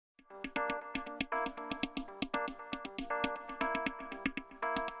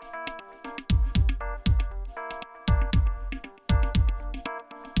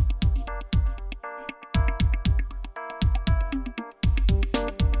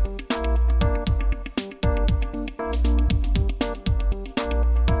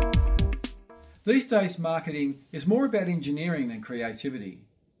These days, marketing is more about engineering than creativity.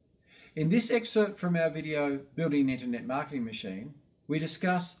 In this excerpt from our video, Building an Internet Marketing Machine, we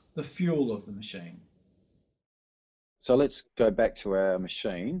discuss the fuel of the machine. So let's go back to our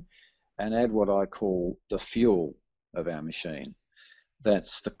machine and add what I call the fuel of our machine.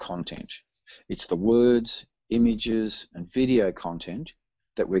 That's the content. It's the words, images, and video content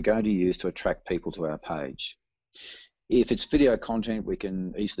that we're going to use to attract people to our page. If it's video content, we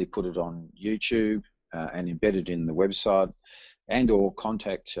can easily put it on YouTube and embed it in the website, and or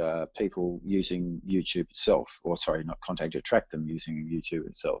contact people using YouTube itself, or sorry, not contact, attract them using YouTube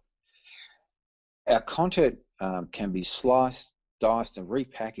itself. Our content can be sliced, diced, and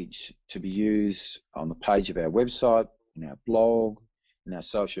repackaged to be used on the page of our website, in our blog, in our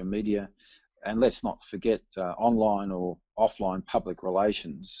social media, and let's not forget online or offline public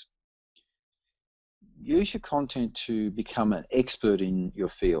relations. Use your content to become an expert in your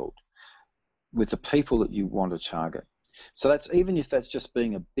field with the people that you want to target. So that's even if that's just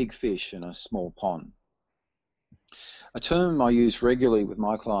being a big fish in a small pond. A term I use regularly with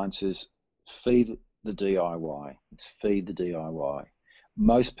my clients is feed the DIY. It's feed the DIY.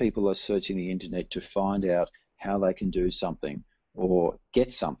 Most people are searching the internet to find out how they can do something or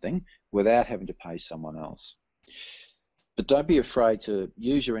get something without having to pay someone else. But don't be afraid to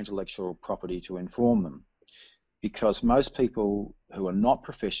use your intellectual property to inform them, because most people who are not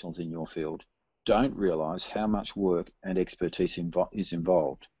professionals in your field don't realise how much work and expertise is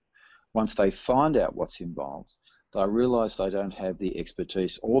involved. Once they find out what's involved, they realise they don't have the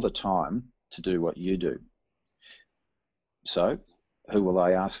expertise or the time to do what you do. So, who will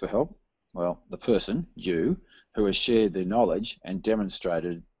they ask for help? Well, the person, you, who has shared their knowledge and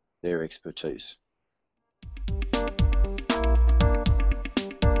demonstrated their expertise.